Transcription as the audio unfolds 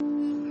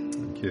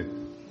Thank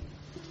you.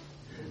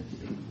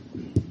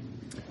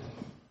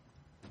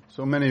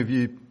 So many of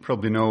you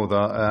probably know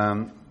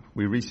that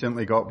we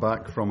recently got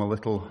back from a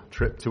little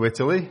trip to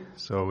Italy.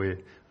 So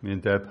me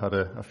and Deb had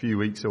a few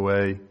weeks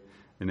away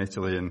in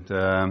Italy, and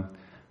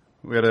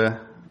we had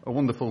a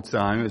wonderful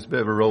time. It was a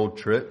bit of a road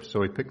trip.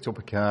 So we picked up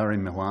a car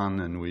in Milan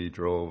and we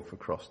drove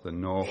across the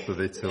north of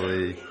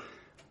Italy.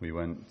 We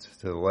went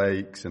to the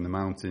lakes and the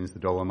mountains, the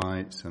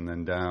Dolomites, and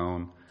then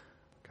down,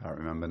 can't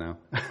remember now,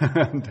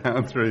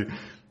 down through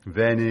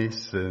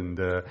Venice and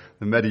the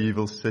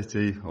medieval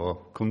city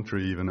or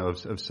country even of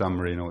San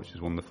Marino, which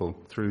is wonderful,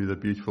 through the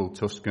beautiful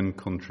Tuscan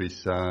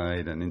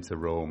countryside and into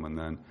Rome, and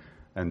then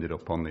ended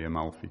up on the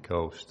Amalfi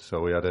Coast. So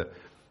we had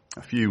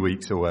a few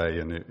weeks away,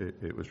 and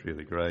it was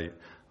really great.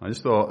 I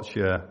just thought I'd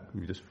share,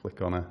 you just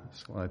flick on a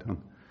slide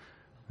on.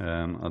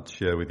 I'd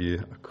share with you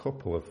a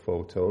couple of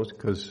photos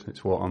because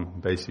it's what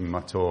I'm basing my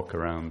talk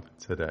around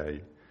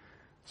today.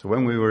 So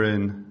when we were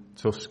in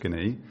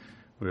Tuscany,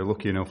 we were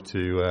lucky enough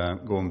to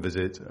go and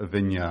visit a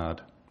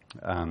vineyard,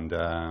 and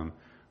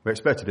we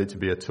expected it to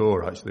be a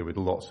tour actually with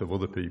lots of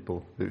other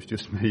people. It was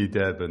just me,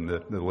 Deb, and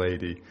the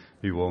lady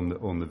who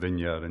owned the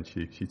vineyard, and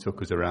she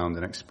took us around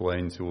and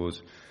explained to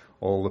us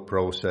all the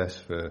process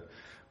for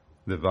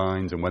the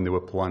vines and when they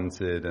were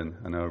planted and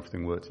how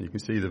everything worked. And you can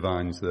see the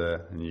vines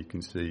there, and you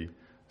can see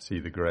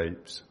the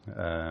grapes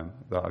that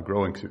are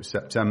growing, because it was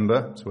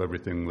September, so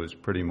everything was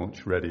pretty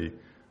much ready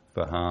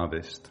for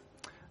harvest.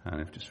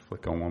 And if you just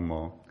flick on one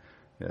more.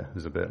 Yeah,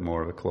 there's a bit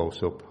more of a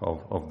close-up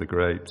of the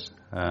grapes.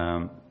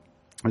 It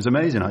was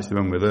amazing actually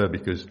when we were there,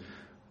 because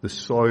the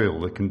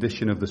soil, the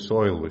condition of the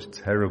soil was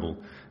terrible.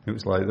 It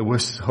was like the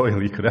worst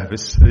soil you could ever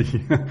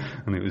see.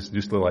 And it was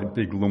just like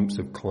big lumps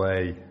of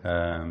clay.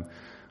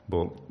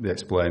 But they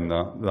explained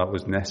that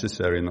was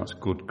necessary, and that's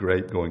good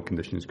grape growing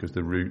conditions, because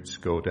the roots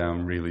go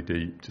down really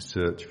deep to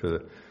search for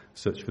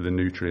the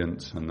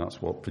nutrients, and that's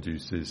what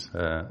produces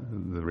the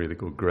really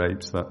good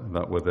grapes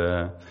that were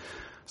there.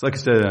 So like I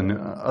said, and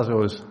as I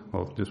was,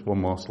 just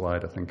one more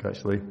slide, I think,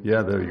 actually.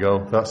 Yeah, there we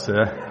go. That's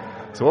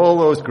so all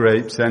those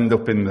grapes end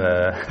up in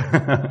there.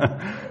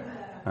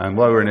 And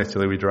while we were in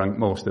Italy, we drank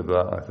most of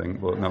that, I think,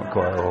 but not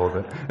quite all of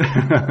it.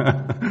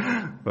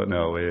 But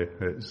no, it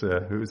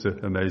was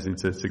amazing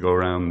to go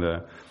around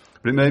there.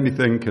 But it made me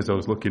think, as I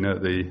was looking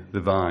at the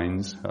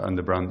vines and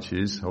the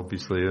branches,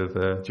 obviously,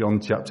 of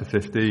John chapter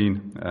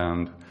 15,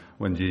 and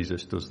when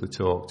Jesus does the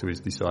talk to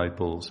his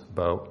disciples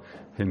about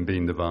him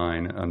being the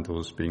vine and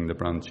us being the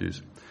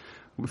branches.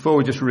 Before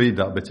we just read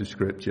that bit of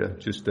scripture,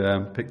 just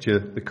picture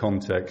the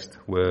context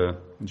where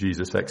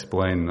Jesus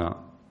explained that.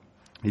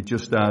 He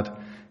just had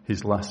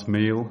his last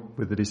meal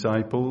with the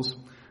disciples.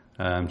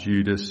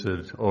 Judas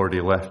had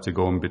already left to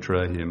go and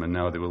betray him, and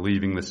now they were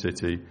leaving the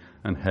city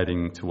and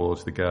heading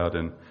towards the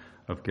Garden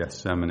of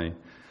Gethsemane.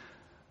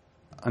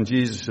 And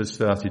Jesus had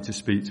started to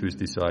speak to his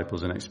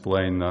disciples and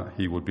explain that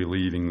he would be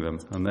leaving them.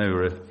 And they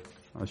were,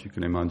 as you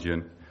can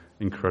imagine,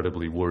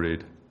 incredibly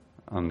worried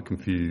and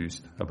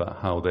confused about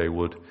how they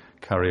would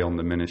carry on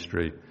the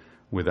ministry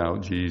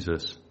without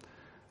Jesus.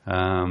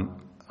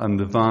 And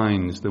the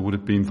vines, there would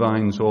have been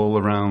vines all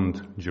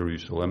around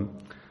Jerusalem,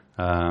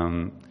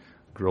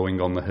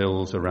 growing on the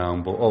hills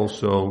around, but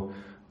also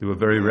they were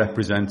very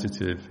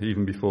representative,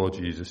 even before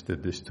Jesus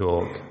did this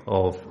talk,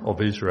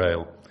 of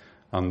Israel.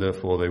 And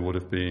therefore they would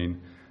have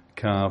been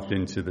carved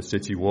into the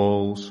city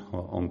walls,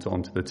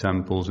 onto the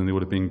temples, and they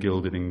would have been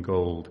gilded in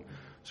gold.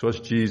 So as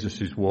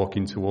Jesus is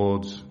walking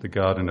towards the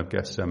Garden of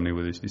Gethsemane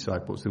with his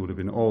disciples, there would have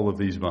been all of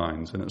these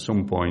vines. And at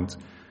some point,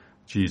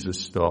 Jesus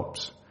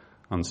stops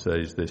and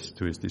says this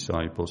to his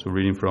disciples. We're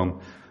reading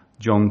from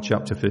John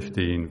chapter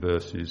 15,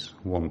 verses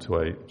 1 to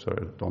 8. Sorry,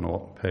 I don't know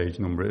what page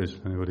number it is.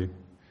 Anybody?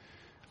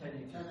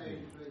 1083.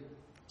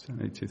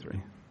 1083.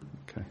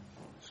 Okay.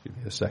 Just give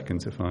me a second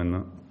to find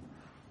that.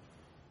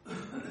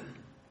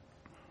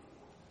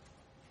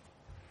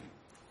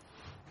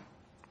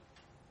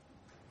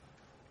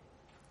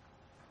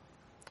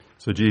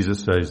 So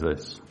Jesus says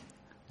this.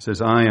 He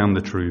says, "I am the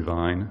true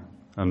vine,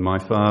 and my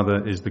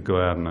Father is the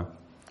gardener.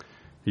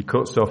 He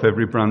cuts off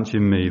every branch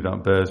in me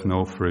that bears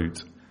no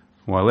fruit,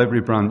 while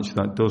every branch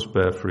that does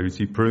bear fruit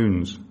he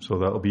prunes, so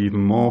that it will be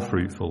even more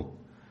fruitful.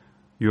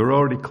 You are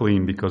already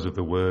clean because of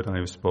the word I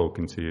have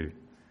spoken to you.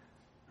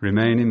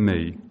 Remain in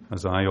me,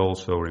 as I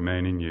also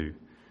remain in you.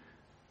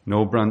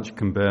 No branch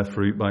can bear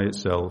fruit by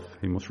itself.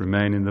 It must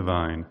remain in the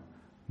vine.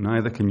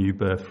 Neither can you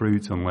bear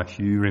fruit unless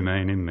you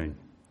remain in me.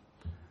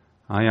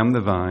 I am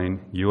the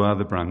vine, you are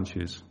the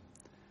branches.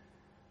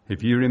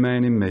 If you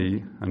remain in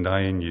me and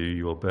I in you,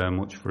 you will bear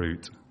much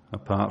fruit.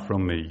 Apart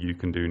from me, you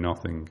can do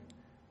nothing.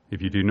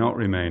 If you do not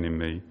remain in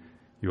me,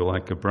 you are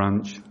like a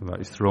branch that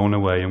is thrown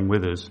away and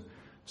withers.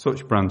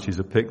 Such branches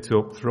are picked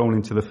up, thrown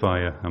into the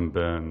fire, and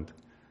burned.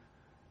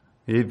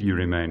 If you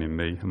remain in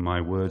me and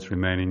my words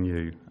remain in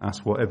you,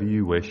 ask whatever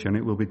you wish and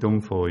it will be done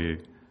for you.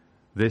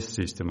 This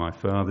is to my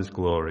Father's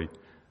glory,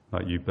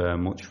 that you bear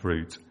much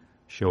fruit,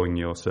 showing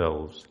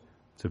yourselves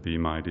to be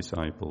my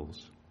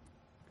disciples."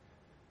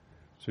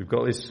 So we've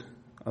got this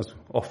as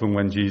often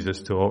when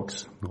Jesus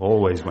talks,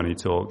 always when he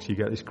talks, you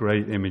get this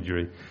great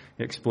imagery.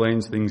 He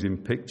explains things in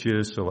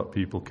pictures so that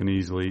people can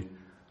easily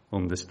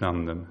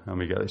understand them. And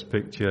we get this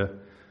picture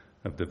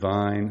of the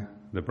vine,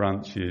 the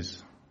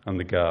branches, and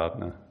the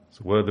gardener.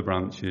 So we're the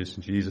branches,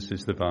 Jesus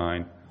is the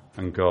vine,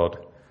 and God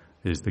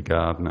is the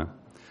gardener.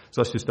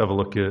 So let's just have a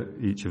look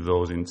at each of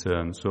those in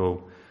turn.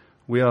 So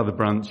we are the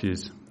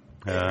branches.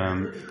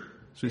 So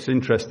it's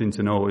interesting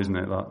to know, isn't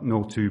it, that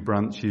no two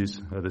branches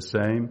are the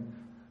same.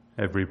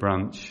 Every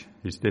branch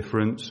is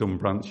different. Some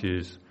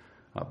branches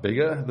are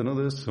bigger than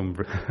others. Some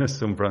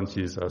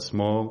branches are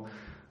small.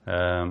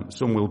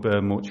 Some will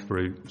bear much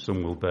fruit.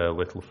 Some will bear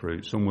little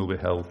fruit. Some will be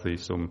healthy.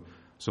 Some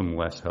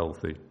less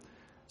healthy.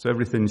 So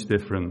everything's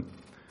different.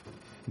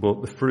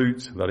 But the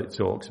fruit that it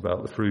talks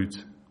about, the fruit,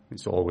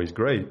 it's always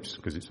grapes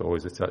because it's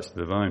always attached to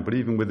the vine. But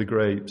even with the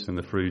grapes and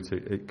the fruit,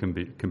 it can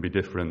be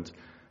different.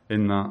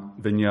 In that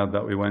vineyard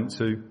that we went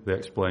to, they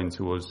explained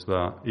to us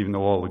that even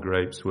though all the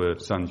grapes were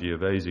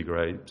Sangiovese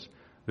grapes,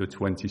 there were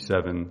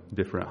 27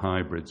 different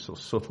hybrids, so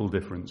subtle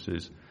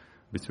differences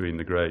between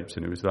the grapes.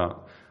 And it was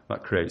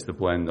that creates the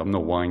blend. I'm no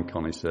wine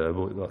connoisseur,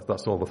 but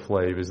that's all the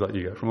flavours that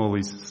you get from all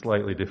these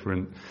slightly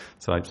different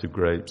types of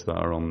grapes that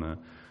are on there.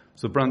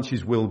 So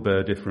branches will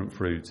bear different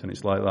fruit, and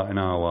it's like that in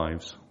our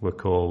lives. We're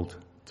called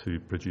to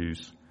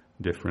produce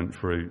different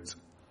fruit.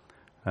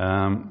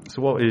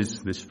 So what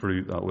is this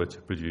fruit that we're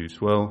to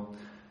produce? Well,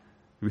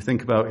 if we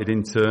think about it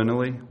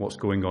internally, what's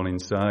going on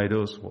inside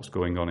us, what's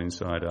going on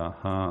inside our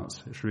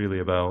hearts, it's really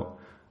about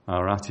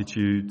our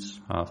attitudes,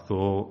 our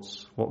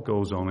thoughts, what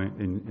goes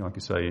on, like I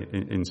say,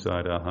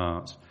 inside our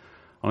hearts.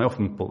 And I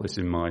often put this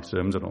in my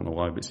sermons, I don't know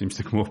why, but it seems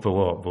to come up a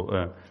lot,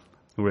 but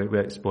we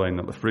explain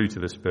that the fruit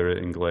of the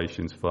Spirit in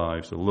Galatians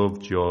 5, so love,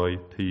 joy,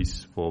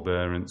 peace,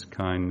 forbearance,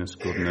 kindness,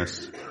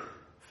 goodness,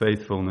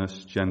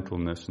 faithfulness,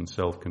 gentleness, and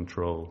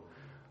self-control.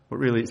 But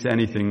really, it's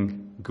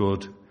anything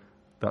good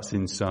that's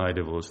inside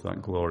of us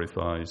that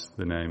glorifies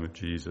the name of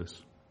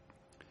Jesus.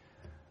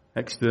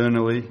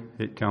 Externally,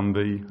 it can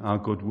be our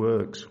good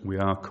works. We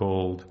are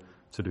called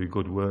to do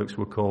good works.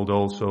 We're called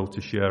also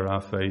to share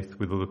our faith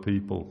with other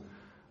people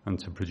and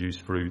to produce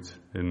fruit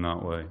in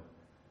that way.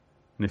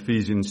 In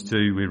Ephesians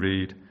 2, we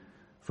read,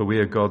 "For we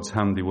are God's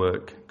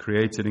handiwork,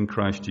 created in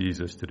Christ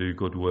Jesus to do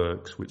good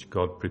works, which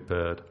God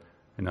prepared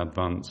in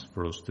advance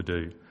for us to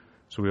do."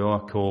 So we are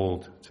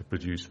called to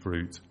produce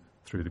fruit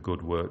through the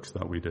good works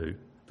that we do.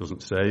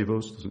 Doesn't save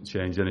us, doesn't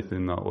change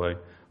anything that way,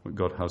 but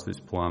God has this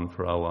plan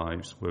for our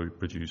lives where we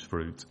produce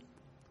fruit.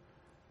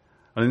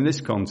 And in this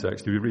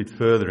context, if we read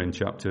further in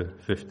chapter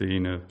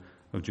 15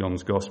 of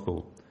John's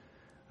Gospel,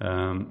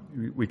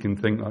 we can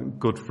think that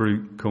good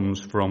fruit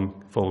comes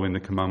from following the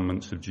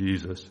commandments of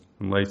Jesus.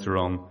 And later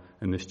on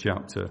in this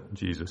chapter,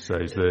 Jesus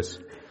says this,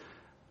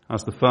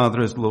 "As the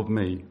Father has loved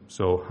me,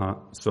 so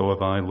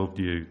have I loved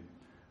you.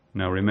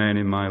 Now remain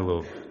in my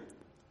love.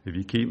 If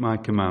you keep my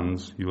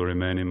commands, you will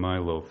remain in my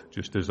love,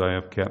 just as I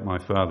have kept my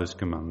Father's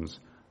commands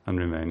and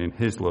remain in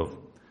his love.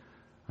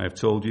 I have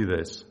told you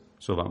this,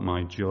 so that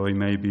my joy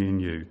may be in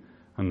you,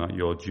 and that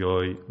your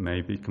joy may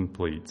be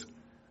complete.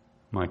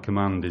 My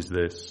command is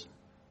this,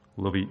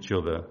 love each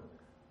other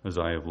as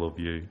I have loved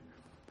you."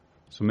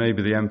 So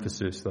maybe the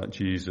emphasis that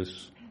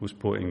Jesus was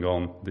putting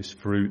on this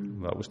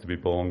fruit that was to be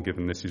born,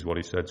 given this is what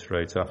he said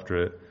straight after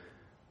it,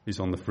 is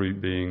on the fruit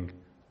being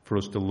for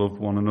us to love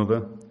one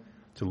another,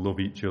 to love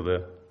each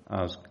other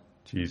as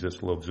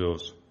Jesus loves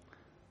us.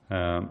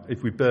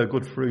 If we bear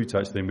good fruit,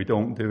 actually, and we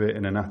don't do it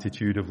in an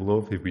attitude of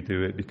love, if we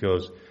do it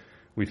because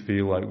we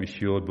feel like we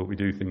should, but we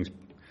do things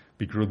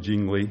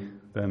begrudgingly,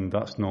 then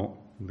that's not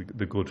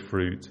the good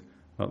fruit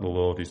that the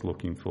Lord is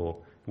looking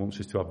for. He wants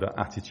us to have that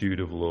attitude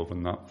of love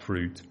and that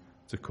fruit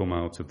to come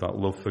out of that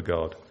love for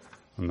God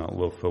and that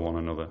love for one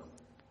another.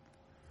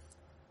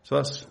 So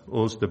that's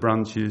us, the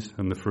branches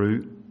and the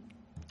fruit.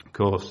 Of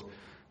course,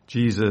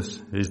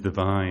 Jesus is the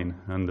vine,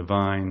 and the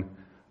vine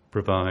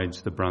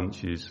provides the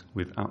branches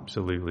with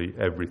absolutely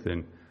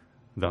everything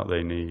that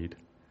they need.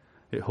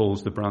 It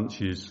holds the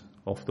branches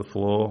off the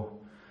floor,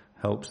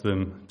 helps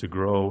them to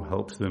grow,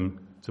 helps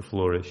them to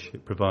flourish.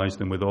 It provides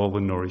them with all the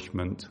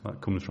nourishment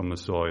that comes from the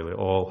soil. It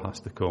all has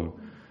to come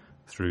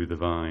through the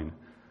vine.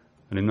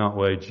 And in that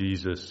way,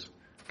 Jesus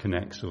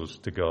connects us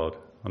to God,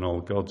 and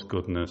all God's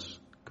goodness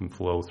can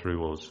flow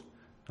through us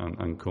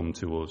and come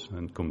to us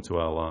and come to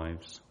our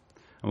lives.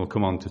 And we'll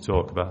come on to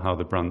talk about how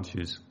the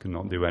branches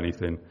cannot do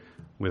anything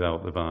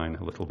without the vine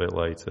a little bit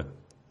later.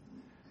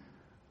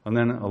 And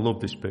then I love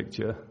this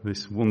picture,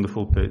 this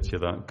wonderful picture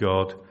that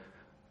God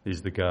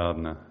is the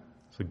gardener.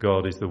 So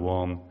God is the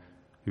one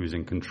who is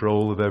in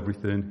control of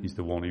everything. He's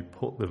the one who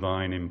put the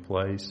vine in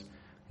place.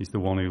 He's the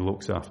one who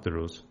looks after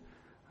us.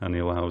 And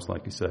he allows,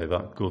 like you say,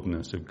 that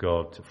goodness of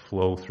God to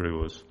flow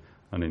through us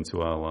and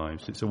into our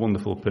lives. It's a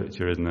wonderful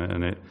picture, isn't it?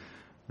 And it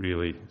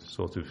really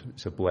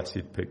it's a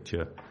blessed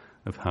picture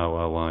of how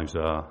our lives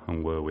are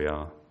and where we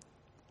are.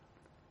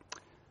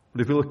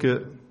 But if you look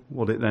at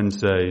what it then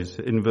says,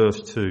 in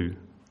verse 2,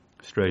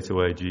 straight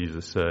away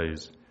Jesus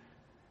says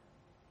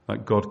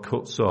that God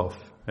cuts off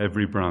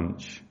every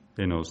branch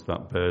in us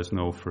that bears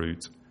no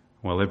fruit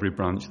while every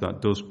branch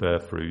that does bear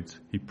fruit,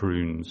 he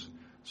prunes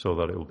so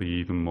that it will be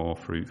even more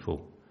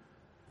fruitful.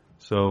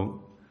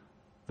 So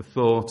the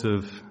thought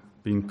of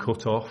being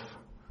cut off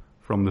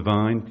from the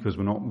vine because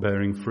we're not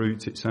bearing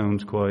fruit, it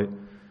sounds quite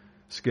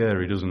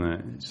scary, doesn't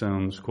it? It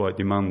sounds quite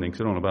demanding.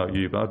 'Cause I don't know about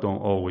you, but I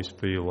don't always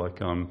feel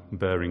like I'm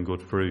bearing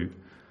good fruit.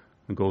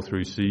 I go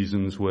through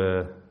seasons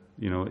where,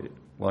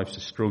 life's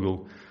a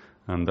struggle,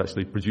 and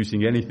actually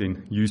producing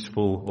anything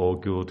useful or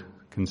good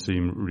can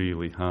seem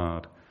really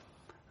hard.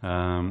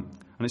 And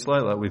it's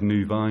like that with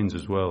new vines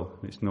as well.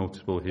 It's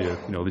noticeable here,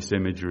 this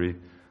imagery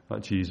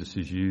that Jesus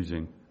is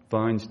using.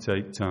 Vines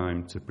take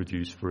time to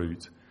produce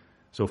fruit.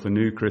 So for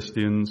new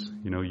Christians,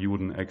 you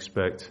wouldn't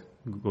expect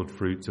good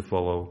fruit to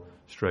follow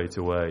straight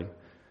away.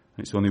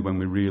 It's only when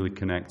we really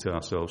connect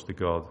ourselves to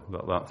God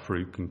that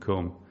fruit can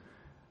come.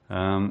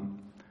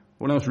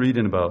 When I was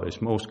reading about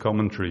this, most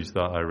commentaries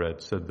that I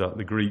read said that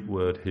the Greek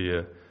word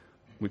here,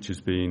 which has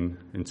been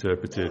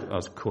interpreted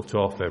as cut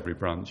off every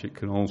branch, it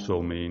can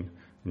also mean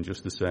in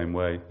just the same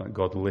way that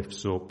God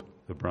lifts up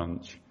the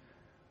branch.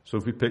 So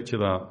if we picture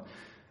that,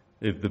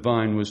 if the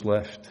vine was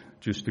left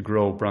just to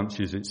grow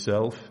branches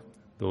itself,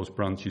 those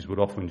branches would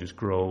often just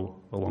grow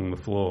along the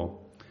floor.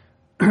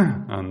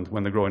 And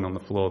when they're growing on the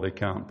floor, they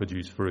can't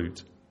produce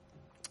fruit.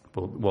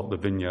 But what the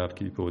vineyard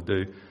keeper would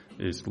do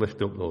is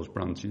lift up those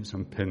branches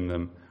and pin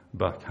them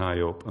back high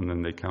up, and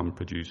then they can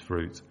produce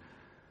fruit.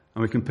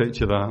 And we can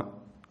picture that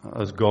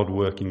as God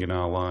working in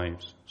our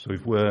lives. So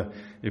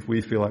if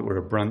we feel like we're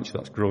a branch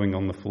that's growing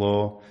on the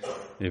floor,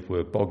 if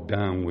we're bogged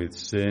down with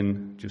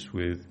sin, just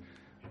with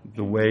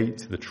the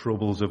weight, the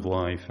troubles of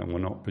life, and we're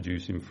not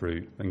producing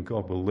fruit, then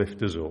God will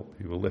lift us up.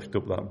 He will lift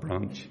up that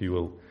branch. He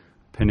will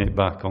pin it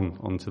back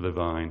onto the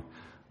vine,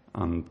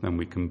 and then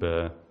we can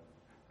bear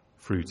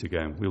fruit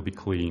again. We'll be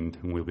cleaned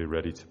and we'll be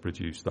ready to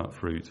produce that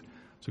fruit.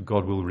 So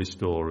God will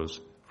restore us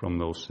from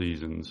those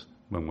seasons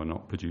when we're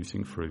not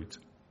producing fruit.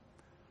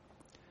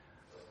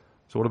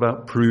 So what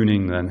about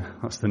pruning then?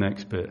 That's the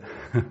next bit.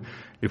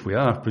 If we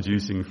are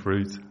producing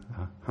fruit,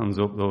 hands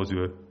up those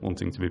who are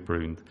wanting to be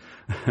pruned,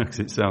 because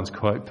it sounds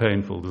quite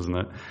painful, doesn't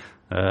it?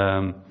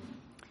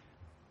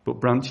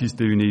 But branches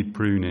do need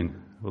pruning.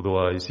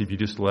 Otherwise, if you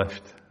just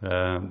left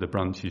the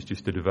branches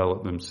just to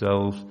develop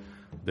themselves,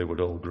 they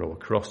would all grow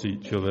across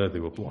each other,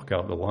 they would block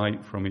out the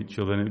light from each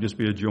other, and it would just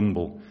be a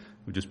jumble.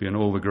 It would just be an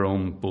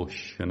overgrown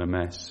bush and a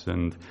mess,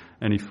 and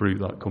any fruit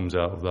that comes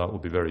out of that will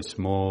be very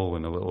small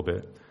and a little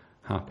bit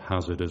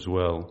haphazard as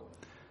well.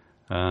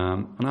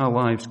 And our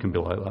lives can be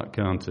like that,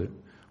 can't it?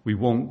 We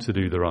want to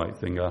do the right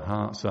thing, our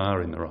hearts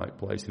are in the right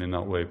place and in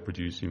that way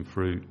producing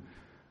fruit.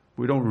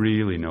 We don't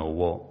really know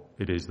what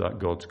it is that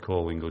God's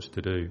calling us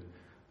to do.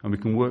 And we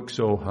can work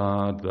so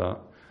hard that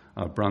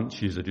our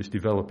branches are just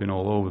developing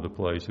all over the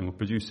place and we're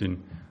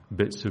producing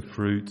bits of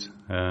fruit.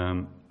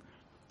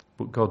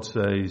 But God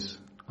says,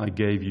 I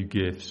gave you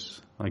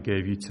gifts, I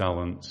gave you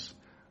talents,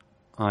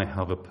 I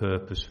have a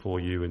purpose for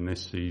you in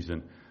this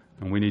season.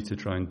 And we need to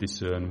try and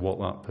discern what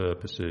that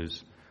purpose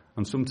is.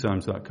 And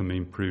sometimes that can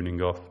mean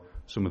pruning off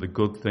some of the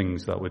good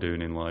things that we're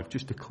doing in life,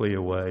 just to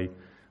clear way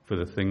for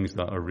the things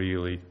that are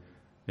really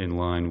in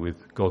line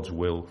with God's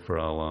will for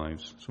our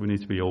lives. So we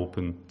need to be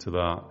open to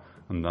that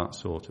and that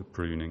sort of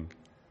pruning.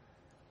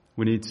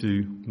 We need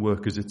to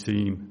work as a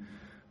team.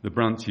 The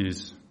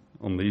branches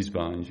on these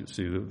vines, you'll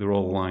see that they're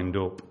all lined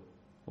up,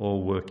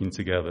 all working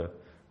together,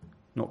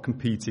 not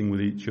competing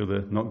with each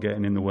other, not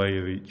getting in the way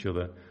of each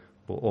other,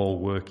 but all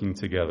working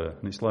together.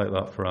 And it's like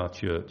that for our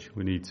church.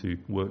 We need to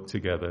work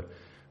together.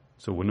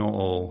 So we're not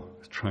all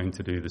trying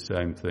to do the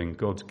same thing.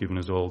 God's given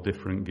us all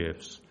different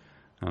gifts,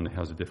 and He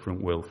has a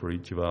different will for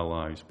each of our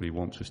lives, but He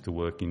wants us to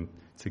work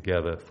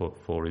together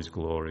for His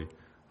glory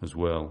as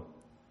well.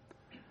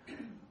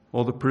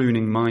 Or the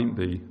pruning might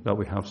be that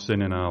we have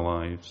sin in our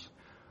lives,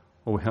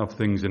 or we have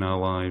things in our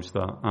lives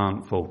that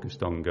aren't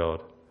focused on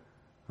God,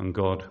 and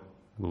God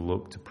will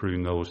look to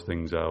prune those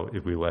things out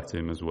if we let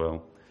Him as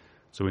well.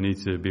 So we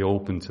need to be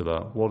open to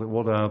that.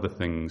 What are the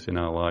things in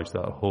our lives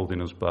that are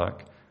holding us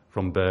back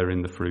from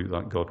bearing the fruit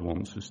that God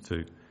wants us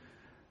to?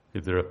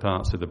 If there are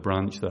parts of the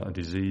branch that are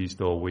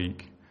diseased or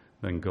weak,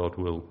 then God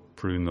will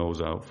prune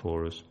those out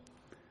for us.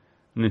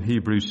 And in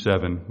Hebrews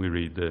 7, we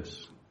read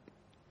this.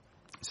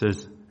 It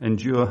says,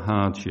 endure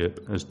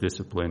hardship as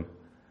discipline.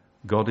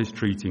 God is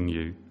treating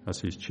you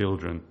as His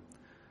children.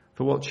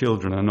 For what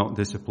children are not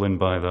disciplined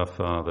by their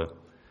father?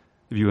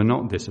 If you are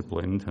not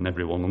disciplined, and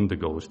everyone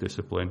undergoes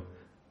discipline,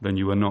 then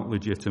you are not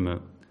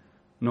legitimate,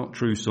 not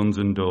true sons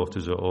and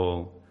daughters at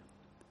all.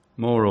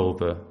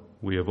 Moreover,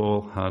 we have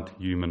all had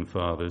human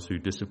fathers who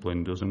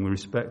disciplined us, and we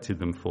respected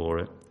them for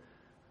it.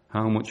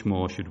 How much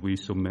more should we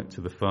submit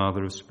to the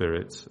Father of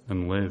spirits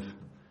and live?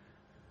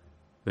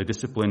 They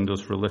disciplined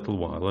us for a little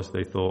while as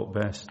they thought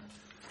best,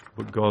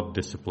 but God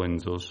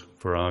disciplines us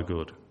for our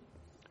good,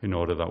 in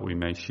order that we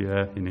may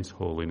share in His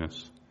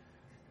holiness.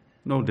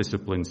 No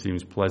discipline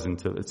seems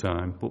pleasant at the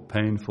time, but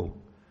painful.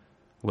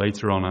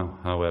 Later on,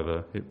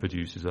 however, it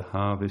produces a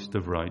harvest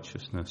of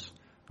righteousness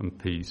and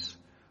peace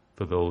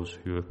for those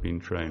who have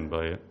been trained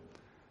by it.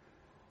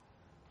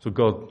 So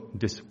God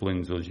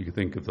disciplines us. You can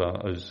think of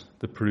that as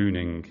the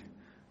pruning.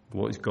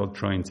 What is God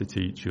trying to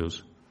teach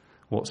us?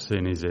 What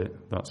sin is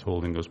it that's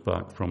holding us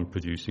back from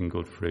producing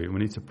good fruit? We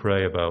need to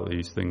pray about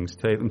these things,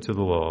 take them to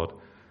the Lord,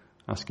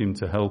 ask him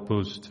to help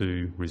us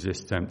to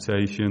resist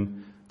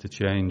temptation, to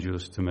change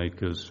us, to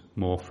make us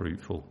more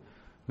fruitful.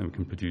 Then we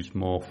can produce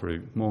more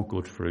fruit, more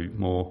good fruit,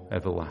 more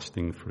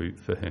everlasting fruit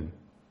for him.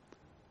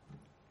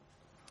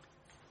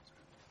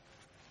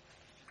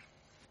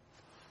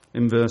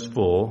 In verse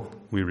 4,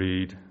 we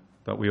read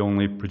that we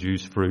only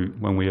produce fruit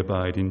when we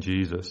abide in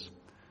Jesus.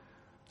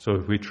 So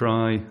if we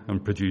try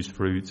and produce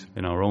fruit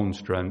in our own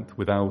strength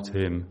without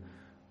him,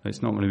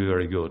 it's not going to be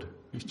very good.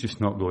 It's just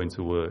not going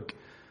to work.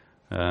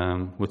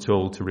 We're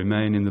told to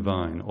remain in the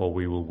vine or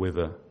we will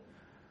wither.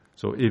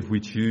 So if we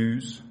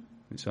choose,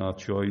 it's our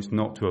choice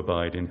not to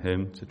abide in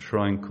him, to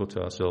try and cut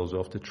ourselves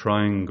off, to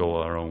try and go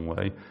our own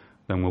way,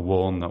 then we're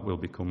warned that we'll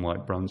become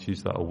like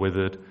branches that are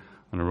withered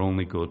and are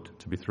only good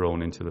to be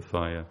thrown into the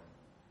fire.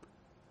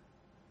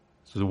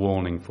 So there's a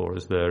warning for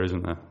us there,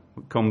 isn't there?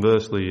 But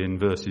conversely, in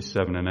verses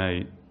 7 and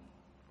 8,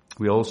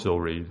 we also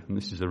read, and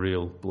this is a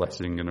real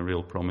blessing and a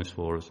real promise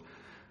for us,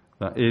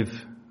 that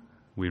if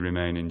we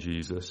remain in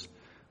Jesus,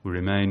 we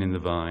remain in the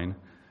vine,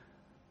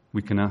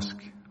 we can ask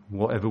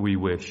whatever we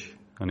wish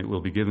and it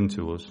will be given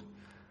to us.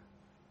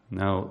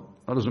 Now,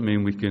 that doesn't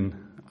mean we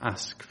can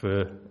ask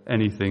for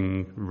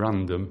anything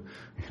random,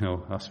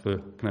 ask for,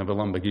 can I have a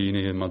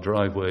Lamborghini in my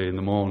driveway in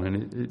the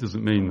morning? It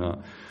doesn't mean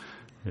that.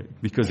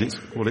 Because it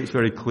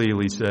very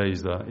clearly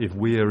says that if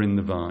we are in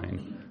the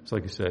vine, it's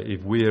like I say,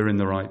 if we are in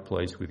the right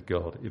place with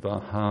God, if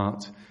our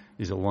heart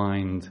is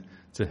aligned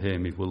to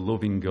him, if we're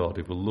loving God,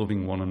 if we're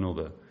loving one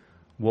another,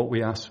 what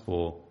we ask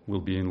for will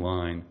be in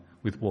line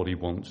with what he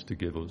wants to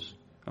give us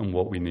and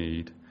what we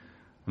need.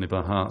 And if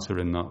our hearts are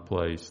in that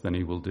place, then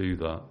he will do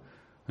that.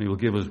 And he will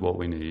give us what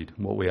we need,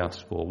 what we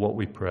ask for, what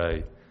we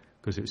pray,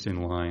 because it's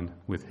in line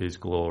with his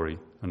glory,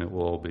 and it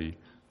will all be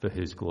for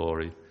his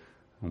glory.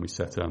 And we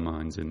set our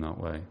minds in that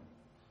way.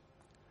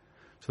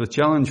 So the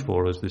challenge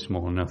for us this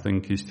morning, I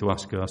think, is to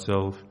ask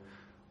ourselves,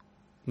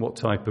 what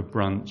type of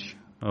branch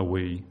are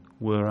we?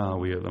 Where are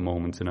we at the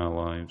moment in our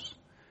lives?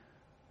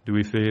 Do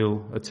we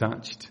feel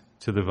attached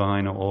to the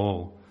vine at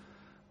all?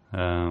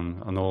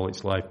 And all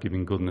its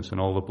life-giving goodness and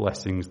all the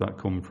blessings that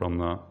come from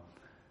that?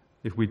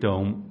 If we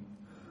don't,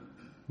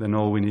 then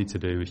all we need to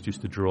do is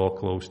just to draw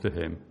close to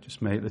him.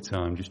 Just make the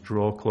time, just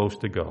draw close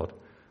to God.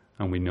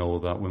 And we know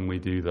that when we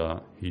do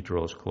that, he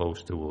draws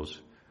close to us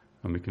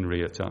and we can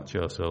reattach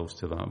ourselves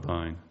to that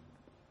vine.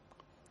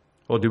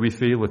 Or do we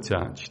feel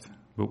attached,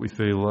 but we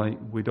feel like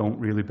we don't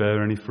really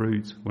bear any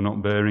fruit? We're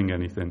not bearing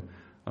anything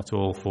at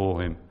all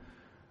for him.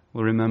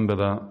 Well, remember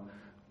that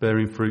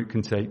bearing fruit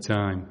can take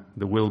time.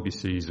 There will be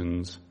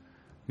seasons.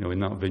 In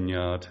that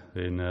vineyard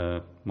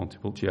in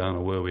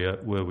Montepulciano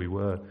where we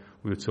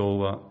were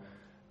told that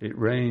it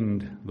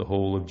rained the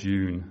whole of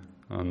June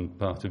and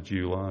part of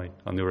July,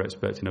 and they were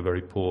expecting a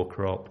very poor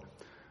crop.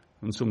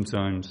 And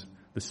sometimes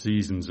the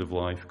seasons of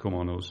life come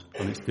on us,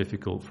 and it's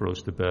difficult for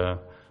us to bear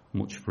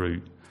much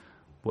fruit.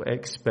 But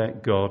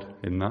expect God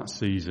in that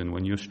season,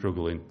 when you're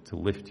struggling, to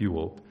lift you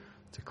up,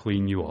 to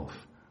clean you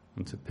off,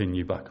 and to pin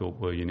you back up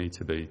where you need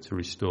to be, to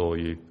restore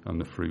you, and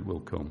the fruit will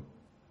come.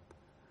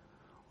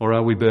 Or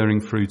are we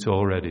bearing fruit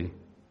already?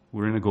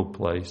 We're in a good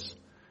place,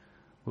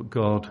 but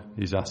God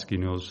is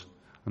asking us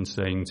and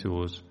saying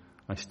to us,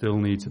 I still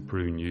need to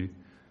prune you.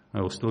 I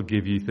will still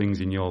give you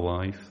things in your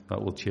life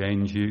that will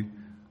change you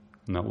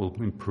and that will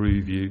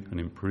improve you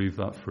and improve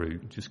that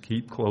fruit. Just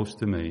keep close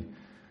to me.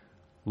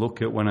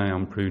 Look at when I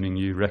am pruning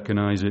you.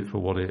 Recognize it for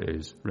what it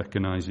is.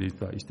 Recognize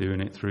that he's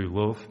doing it through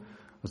love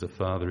as a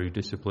father who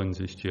disciplines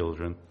his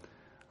children,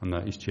 and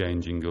that he's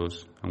changing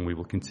us, and we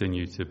will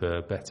continue to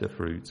bear better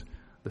fruit,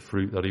 the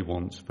fruit that he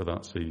wants for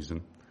that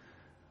season.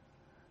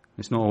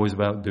 It's not always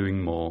about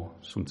doing more.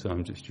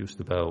 Sometimes it's just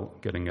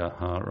about getting our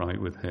heart right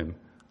with him,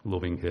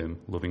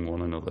 loving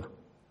one another.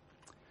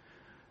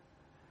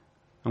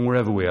 And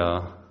wherever we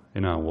are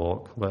in our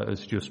walk, let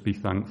us just be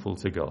thankful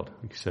to God.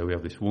 So we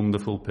have this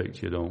wonderful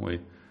picture, don't we?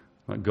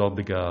 That God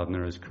the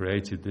gardener has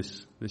created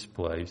this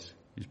place.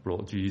 He's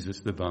brought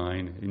Jesus the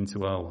vine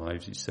into our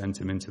lives. He's sent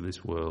him into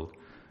this world.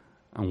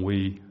 And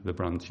we, the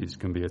branches,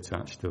 can be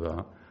attached to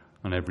that.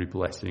 And every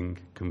blessing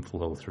can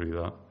flow through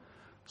that.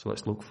 So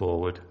let's look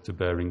forward to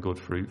bearing good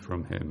fruit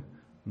from him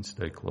and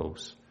stay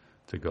close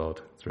to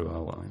God through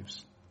our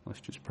lives.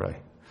 Let's just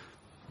pray.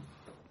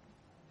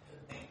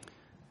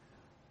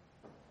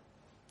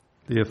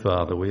 Dear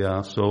Father, we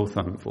are so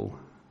thankful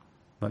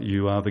that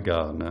you are the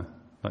gardener,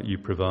 that you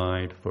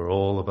provide for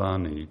all of our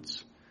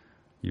needs.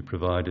 You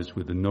provide us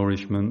with the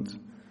nourishment,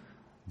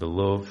 the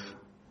love,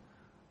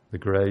 the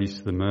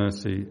grace, the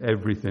mercy,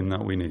 everything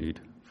that we need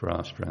for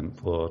our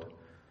strength, Lord.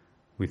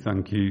 We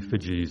thank you for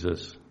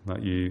Jesus,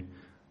 that you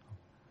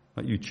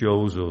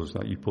chose us,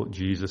 that you put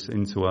Jesus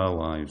into our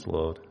lives,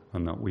 Lord,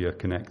 and that we are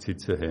connected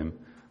to him,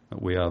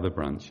 that we are the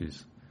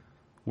branches.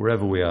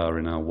 Wherever we are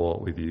in our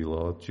walk with you,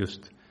 Lord,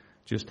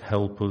 just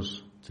help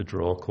us to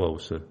draw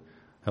closer.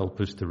 Help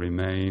us to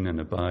remain and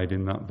abide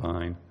in that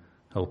vine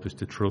Help us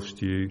to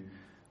trust you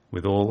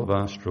with all of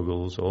our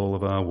struggles, all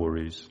of our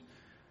worries.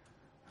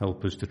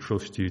 Help us to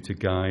trust you to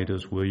guide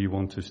us where you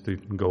want us to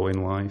go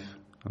in life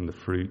and the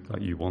fruit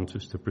that you want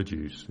us to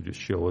produce. So just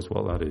show us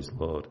what that is,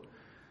 Lord.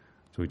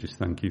 So we just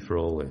thank you for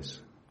all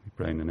this. We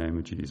pray in the name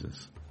of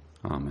Jesus.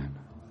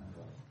 Amen.